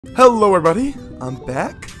Hello everybody, I'm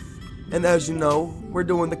back, and as you know, we're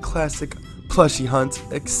doing the classic plushie hunt,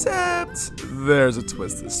 except there's a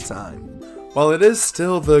twist this time. While it is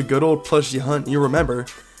still the good old plushie hunt you remember,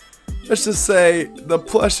 let's just say the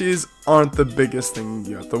plushies aren't the biggest thing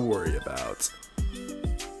you have to worry about.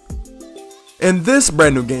 In this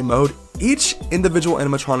brand new game mode, each individual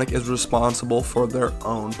animatronic is responsible for their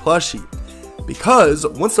own plushie. Because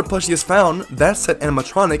once their plushie is found, that said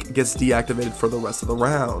animatronic gets deactivated for the rest of the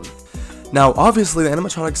round. Now obviously the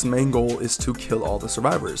animatronic's main goal is to kill all the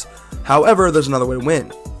survivors. However, there's another way to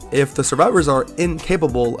win. If the survivors are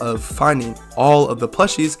incapable of finding all of the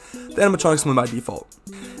plushies, the animatronics win by default.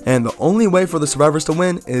 And the only way for the survivors to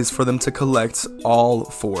win is for them to collect all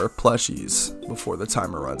 4 plushies before the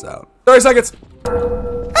timer runs out. 30 seconds! Wait,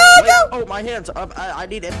 go! Oh, my hands! I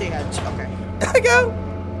need empty hands. Okay. Go!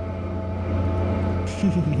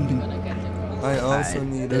 I also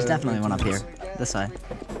need. There's definitely one up here. This side.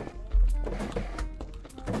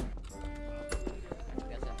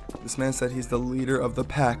 This man said he's the leader of the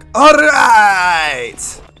pack.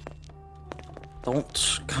 Alright!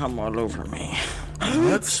 Don't come all over me.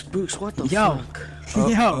 What? Spooks, what the Yo.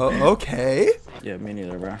 fuck? Okay. Yeah, me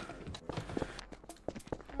neither, bro.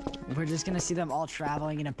 We're just gonna see them all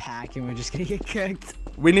traveling in a pack and we're just gonna get cooked.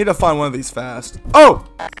 We need to find one of these fast. Oh!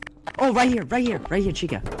 Oh, right here,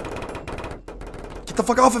 Chica. Get the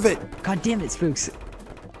fuck off of it! God damn it, Spooks.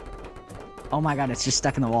 Oh my god, it's just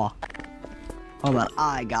stuck in the wall. Hold on,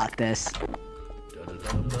 I got this.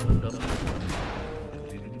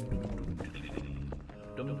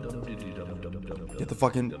 Get the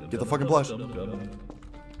fucking plush.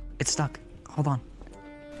 It's stuck. Hold on.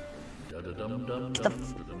 Get the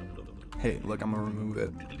Hey, look, I'm gonna remove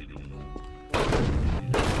it.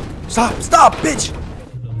 Stop, bitch!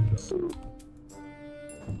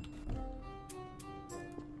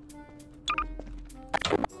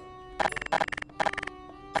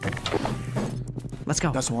 Let's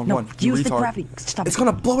go. That's the wrong no, one. You use the retard. graphic. Stop It's it.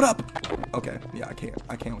 gonna blow it up. Okay, yeah, I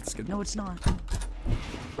can't with this kid. No, it's not.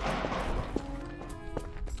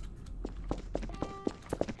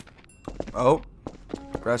 Oh,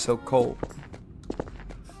 grass hill coal.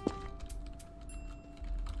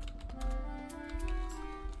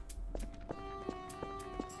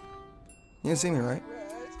 You didn't see me, right?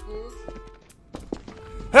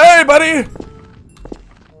 Hey, buddy!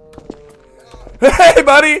 Hey,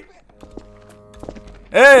 buddy!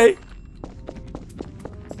 Hey!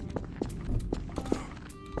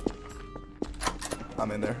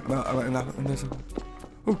 I'm in there. I'm in there.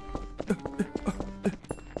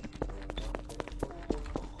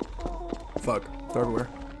 Fuck. They're everywhere.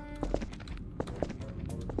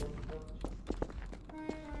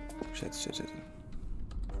 Shit.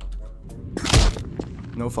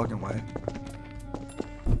 No fucking way.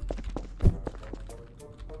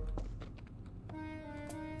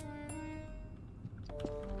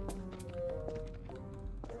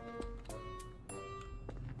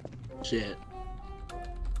 Shit.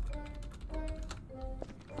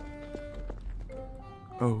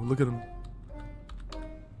 Oh, look at him.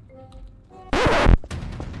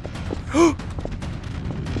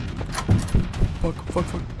 Fuck.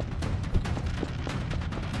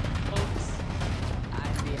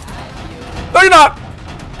 No, you're not!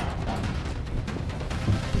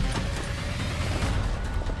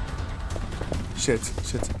 Shit.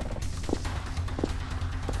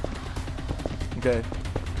 Okay.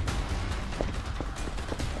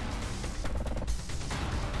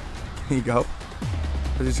 Can you go? Or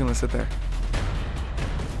is he just gonna sit there?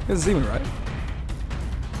 He doesn't see me, right?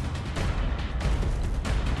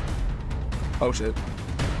 Oh shit.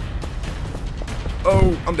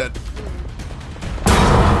 Oh, I'm dead.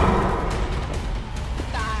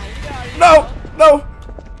 No!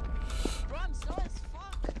 Run, slow as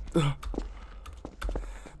fuck.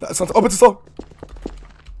 That sounds. Oh, it's slow.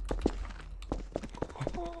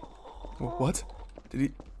 What?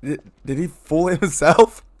 Did he fool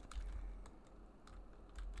himself?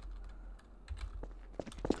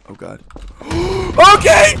 Oh god.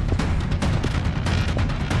 Okay!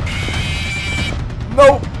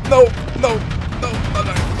 No.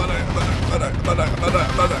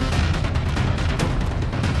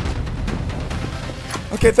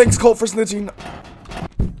 Okay, thanks Colt for snitching.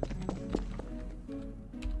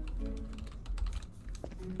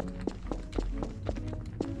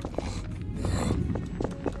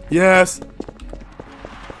 Yes.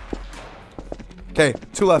 Okay,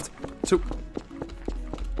 2 left. 2.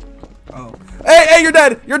 Oh. Hey, you're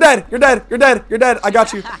dead. I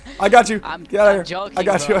got you. I'm Get out of here. joking, I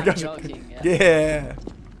got bro, you. I'm joking, Yeah.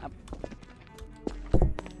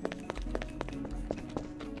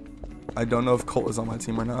 I don't know if Colt is on my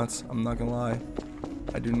team or not. I'm not gonna lie.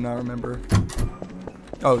 I do not remember.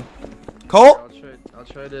 Oh, Colt? I'll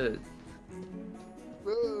try to.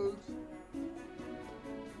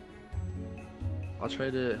 I'll try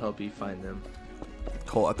to help you find them.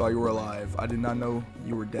 Colt, I thought you were alive. I did not know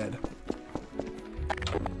you were dead.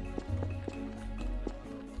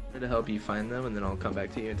 Try to help you find them, and then I'll come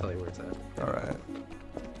back to you and tell you where it's at. All right.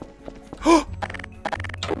 Oh,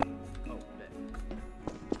 bet.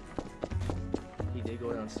 He did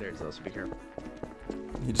go downstairs though, so be careful.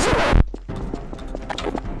 He just.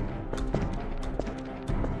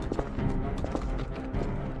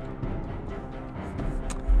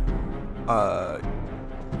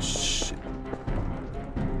 Shit.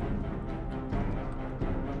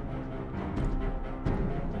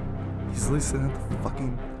 He's listening at the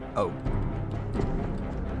fucking. Oh.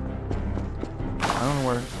 I don't know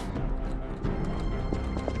where.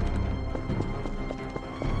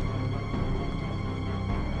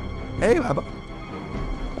 Hey, Baba.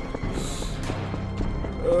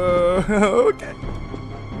 Okay.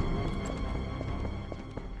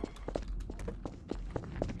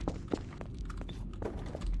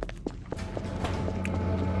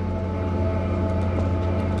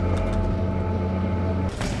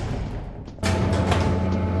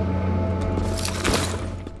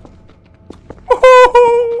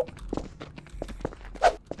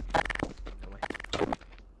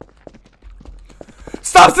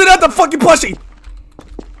 Stop sitting at the fucking plushie!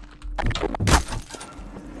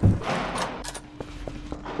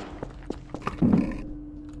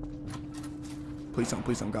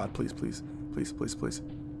 Please don't, God, please, please, please, please, please.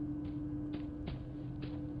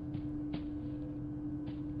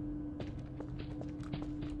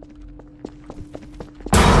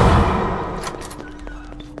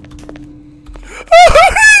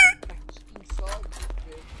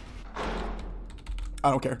 I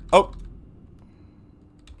don't care. Oh.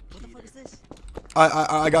 What the fuck is this?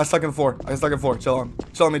 I got stuck in the floor. I got stuck in the floor. Chill on.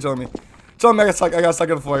 Chill on me. Chill on me. Chill on me. I got stuck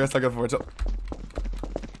in the floor. I got stuck in the floor. Chill.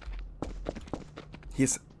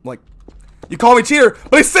 He's like, you call me cheater,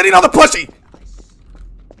 but he's sitting on the plushie.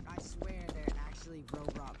 I swear they're actually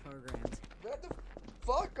robot programs. Where the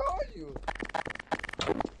fuck are you?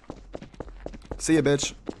 See ya,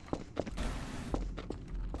 bitch.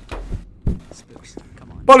 Spooks,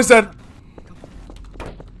 come on. Bonnie said.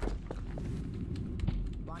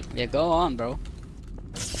 Yeah, go on, bro.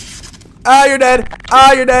 Ah, you're dead.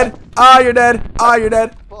 Ah, you're dead. Ah, you're dead. Ah, you're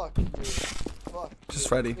dead. Fuck you. Fuck. Just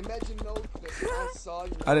Freddy. Imagine no clip. I saw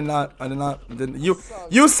you. I did not. I did not. Didn't.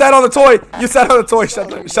 You sat on the toy. You sat on the toy.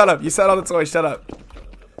 Shut up. You sat on the toy. Shut up.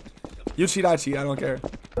 You cheat. I cheat. I don't care.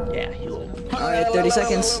 Yeah, you will. Alright, 30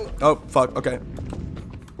 seconds. Oh, fuck. Okay.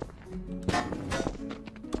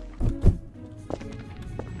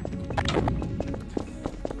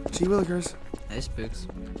 Gee willikers. Hey, Spooks.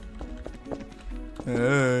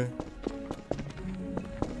 Hey.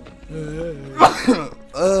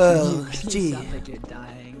 Gee. Sound like you're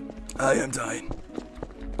dying. I am dying.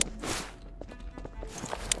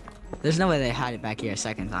 There's no way they hide it back here a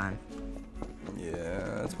second time.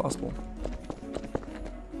 Yeah, it's possible.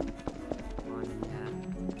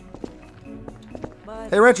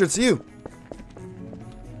 Hey, Rancher, it's you.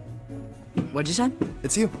 What'd you say?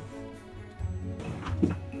 It's you.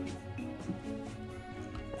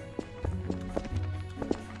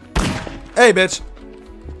 Hey, bitch.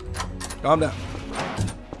 Calm down.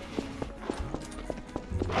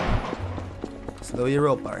 Slow your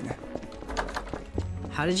roll, partner.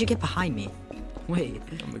 How did you get behind me? Wait,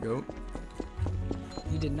 I'm the goat.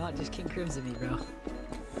 you did not just King Crimson me, bro.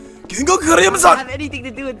 King of Does that Crimson! have anything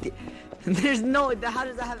to do with the... There's no... How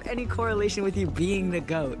does that have any correlation with you being the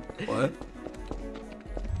goat? What?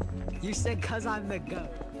 You said cause I'm the goat.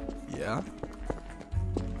 Yeah,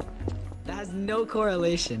 That has no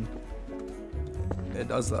correlation. it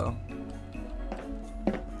does though.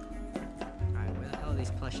 Alright, where the hell are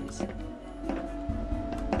these plushies?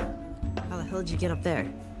 How the hell did you get up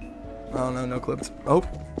there? I don't know, no clips. Oh.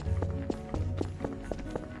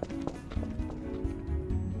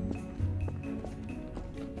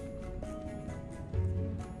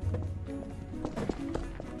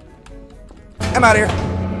 I'm out of here.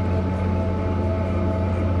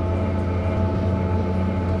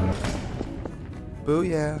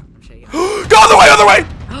 Booyah. Go other way, other way!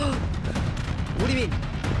 What do you mean?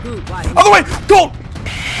 Who? Why? Other way! Go!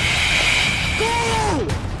 Go!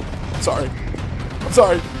 I'm sorry. I'm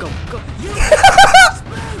sorry. Go, go.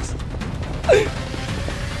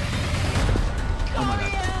 Oh my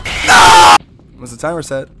god. What's the timer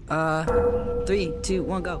set? 3, 2,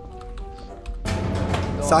 1, go.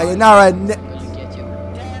 Sayonara. You get you.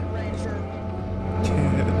 Damn, Ranger.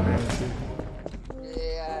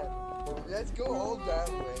 go all that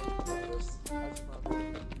way.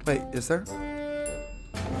 Wait, is there? Shit,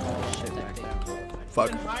 right there.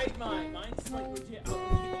 Fuck. Hide mine. Mine's like legit out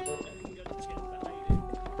here. I didn't get a chance to hide it.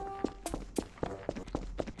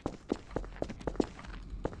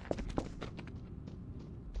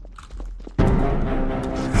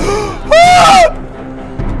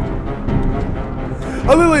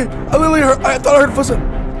 I literally heard, I thought I heard footsteps.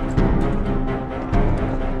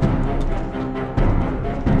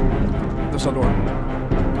 There's no door.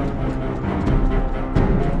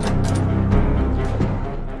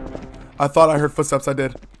 I thought I heard footsteps, I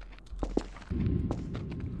did.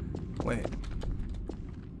 Wait.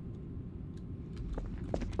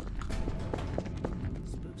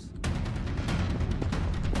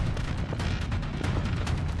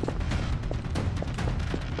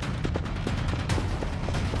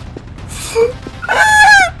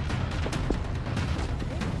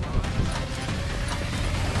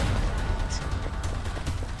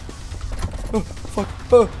 Oh, fuck.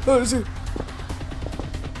 Oh, is he?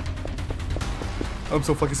 I'm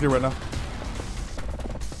so fucking scared right now.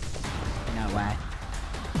 No way.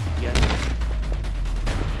 Yeah.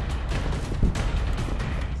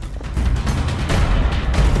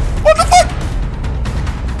 What the fuck?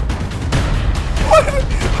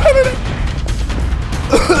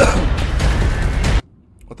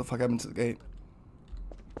 What the fuck happened to the gate?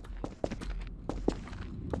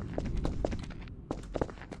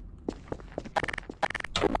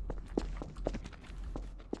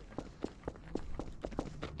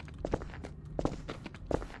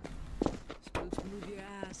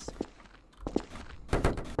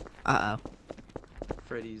 Uh-oh.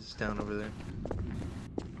 Freddy's down over there.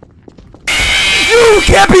 You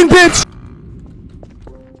camping bitch!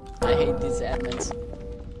 I hate these admins.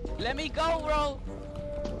 Let me go, bro.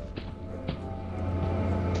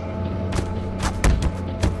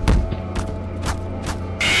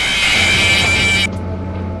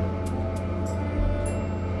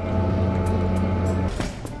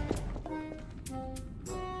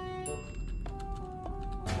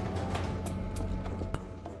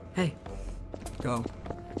 Hey. Go.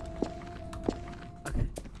 Okay.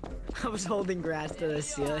 I was holding grass to the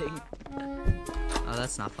ceiling. Oh,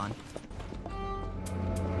 that's not fun.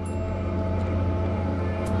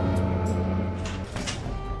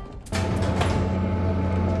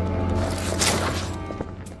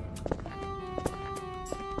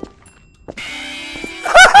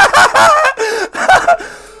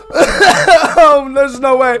 Oh, there's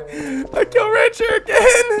no way. I kill Rancher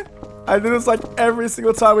again. I do this like every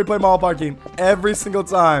single time we play mall parking. Every single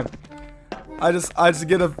time. I just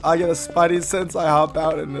get a spidey sense. I hop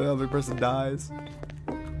out and the other person dies.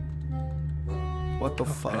 What the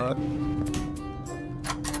fuck?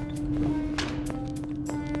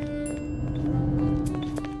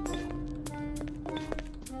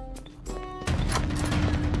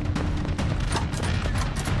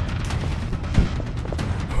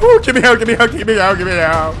 Ooh, get me out, get me out, get me out, get me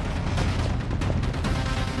out.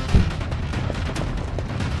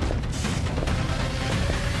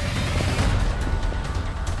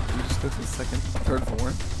 You just took the second, third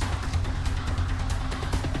floor.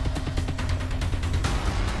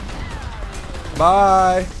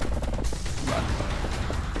 Bye. Bye.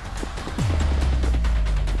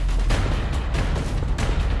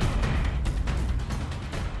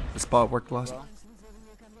 The spot worked last.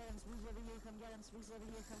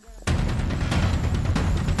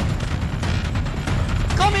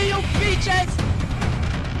 Come here, you bitches!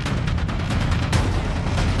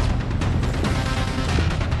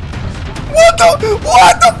 What the?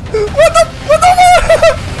 What the? What the? What the?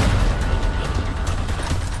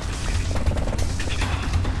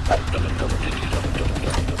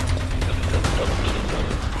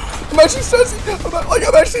 I'm actually stressing.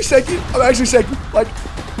 I'm actually shaking. I'm actually shaking. Like,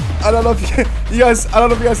 I don't know if you guys. I don't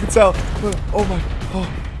know if you guys can tell. Oh my.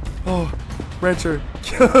 Oh, Rancher.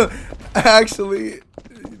 Actually,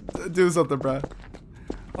 do something, bro.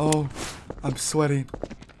 Oh, I'm sweating.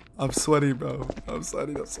 I'm sweating, bro. I'm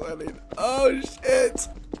sweating. I'm sweating. Oh shit.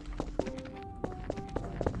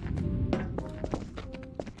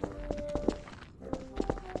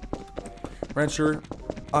 Rancher,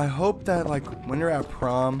 I hope that like when you're at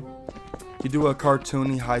prom, you do a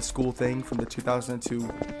cartoony high school thing from the 2002,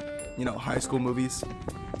 you know, high school movies,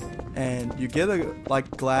 and you get a like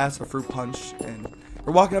glass of fruit punch, and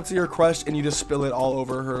you're walking up to your crush, and you just spill it all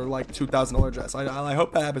over her like $2,000 dress. I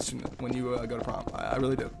hope that happens when you go to prom. I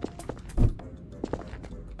really do.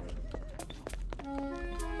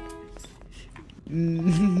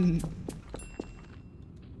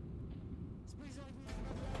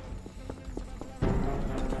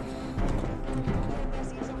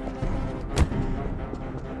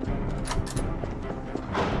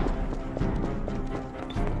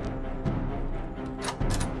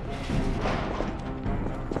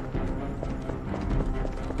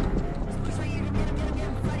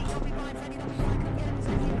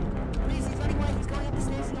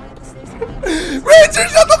 Rancher,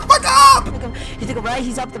 shut the fuck up! He took a right,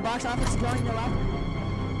 he's up the box office, he's going to the left.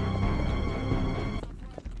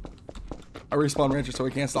 I respawn Rancher so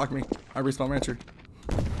he can't stalk me. I respawn Rancher.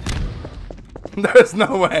 There's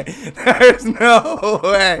no way. There's no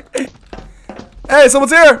way. Hey,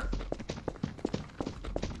 someone's here!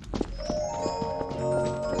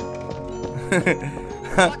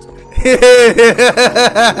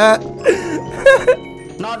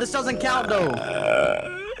 No, this doesn't count though.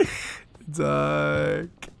 Dark.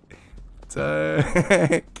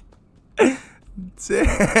 Hey,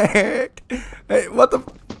 what the?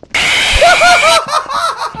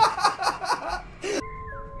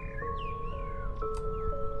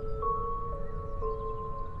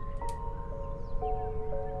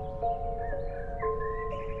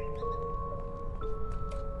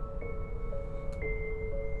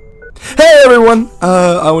 Hey everyone!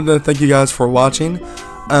 I want to thank you guys for watching.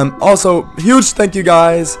 Also, huge thank you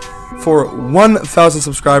guys for 1,000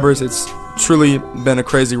 subscribers. It's truly been a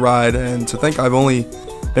crazy ride, and to think I've only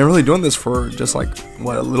been really doing this for just like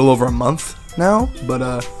what, a little over a month now.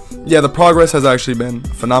 But yeah, the progress has actually been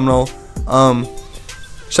phenomenal.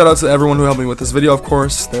 Shout out to everyone who helped me with this video. Of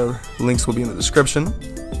course, their links will be in the description.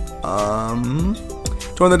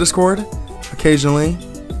 Join the Discord occasionally.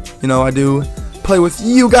 You know, I do play with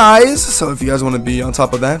you guys, so if you guys want to be on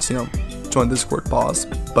top of that, you know, join the Discord. Pause.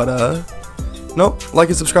 But no, like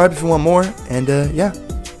and subscribe if you want more, and yeah,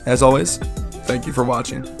 as always, thank you for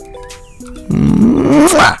watching.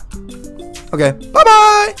 Okay, bye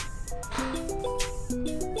bye.